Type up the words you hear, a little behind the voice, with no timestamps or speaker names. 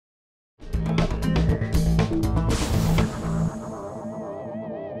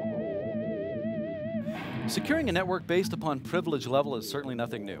Securing a network based upon privilege level is certainly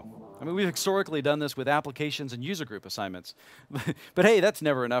nothing new. I mean, we've historically done this with applications and user group assignments. But hey, that's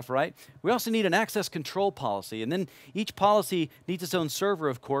never enough, right? We also need an access control policy, and then each policy needs its own server,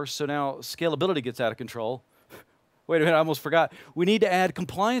 of course, so now scalability gets out of control. Wait a minute, I almost forgot. We need to add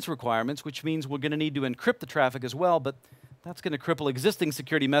compliance requirements, which means we're going to need to encrypt the traffic as well, but that's going to cripple existing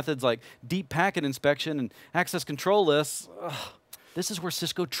security methods like deep packet inspection and access control lists. Ugh. This is where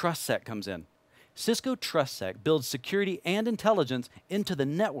Cisco TrustSec comes in. Cisco TrustSec builds security and intelligence into the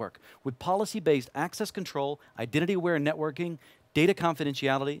network with policy-based access control, identity-aware networking, data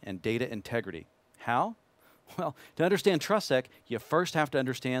confidentiality, and data integrity. How? Well, to understand TrustSec, you first have to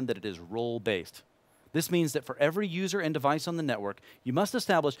understand that it is role-based. This means that for every user and device on the network, you must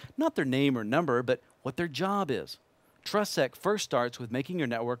establish not their name or number, but what their job is. TrustSec first starts with making your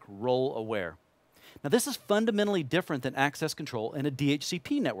network role-aware. Now, this is fundamentally different than access control in a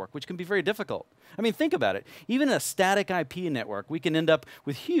DHCP network, which can be very difficult. I mean, think about it. Even in a static IP network, we can end up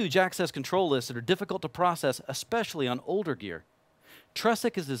with huge access control lists that are difficult to process, especially on older gear.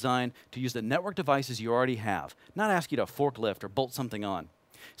 TrustSec is designed to use the network devices you already have, not ask you to forklift or bolt something on.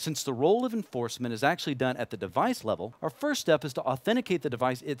 Since the role of enforcement is actually done at the device level, our first step is to authenticate the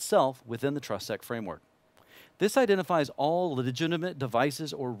device itself within the TrustSec framework. This identifies all legitimate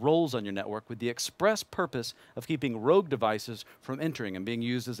devices or roles on your network with the express purpose of keeping rogue devices from entering and being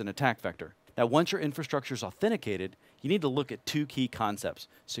used as an attack vector. Now, once your infrastructure is authenticated, you need to look at two key concepts: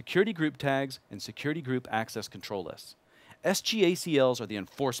 security group tags and security group access control lists. SGACLs are the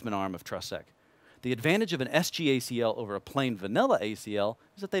enforcement arm of TrustSec. The advantage of an SGACL over a plain vanilla ACL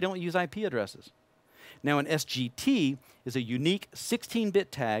is that they don't use IP addresses. Now, an SGT is a unique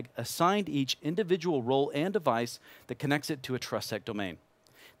 16-bit tag assigned each individual role and device that connects it to a TrustSec domain.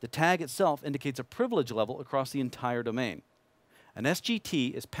 The tag itself indicates a privilege level across the entire domain. An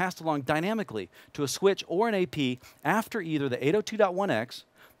SGT is passed along dynamically to a switch or an AP after either the 802.1x,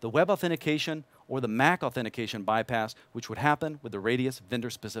 the web authentication, or the MAC authentication bypass, which would happen with the radius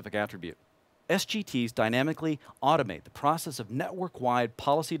vendor-specific attribute. SGTs dynamically automate the process of network-wide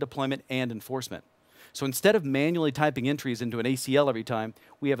policy deployment and enforcement. So instead of manually typing entries into an ACL every time,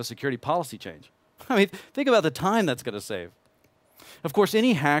 we have a security policy change. I mean, think about the time that's going to save. Of course,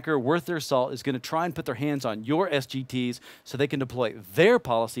 any hacker worth their salt is going to try and put their hands on your SGTs so they can deploy their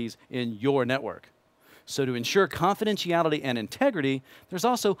policies in your network. So to ensure confidentiality and integrity, there's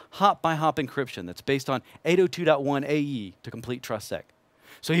also hop-by-hop encryption that's based on 802.1 AE to complete TrustSec.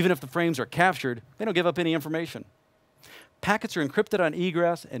 So even if the frames are captured, they don't give up any information. Packets are encrypted on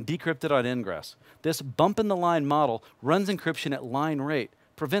egress and decrypted on ingress. This bump-in-the-line model runs encryption at line rate,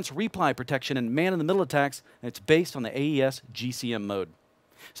 prevents reply protection and man-in-the-middle attacks, and it's based on the AES GCM mode.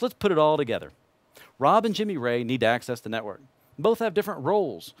 So let's put it all together. Rob and Jimmy Ray need to access the network. Both have different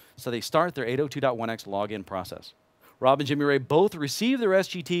roles, so they start their 802.1x login process. Rob and Jimmy Ray both receive their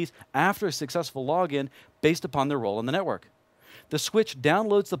SGTs after a successful login based upon their role in the network. The switch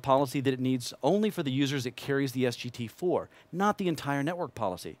downloads the policy that it needs only for the users it carries the SGT for, not the entire network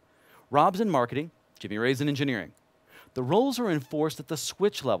policy. Rob's in marketing, Jimmy Ray's in engineering. The roles are enforced at the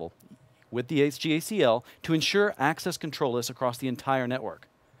switch level with the SGACL to ensure access control lists across the entire network.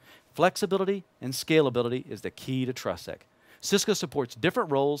 Flexibility and scalability is the key to TrustSec. Cisco supports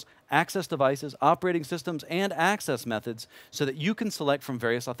different roles, access devices, operating systems, and access methods so that you can select from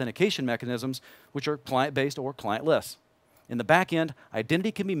various authentication mechanisms, which are client-based or client-less. In the back end,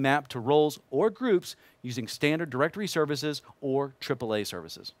 identity can be mapped to roles or groups using standard directory services or AAA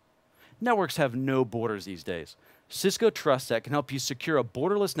services. Networks have no borders these days. Cisco TrustSec can help you secure a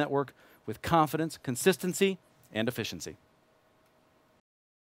borderless network with confidence, consistency, and efficiency.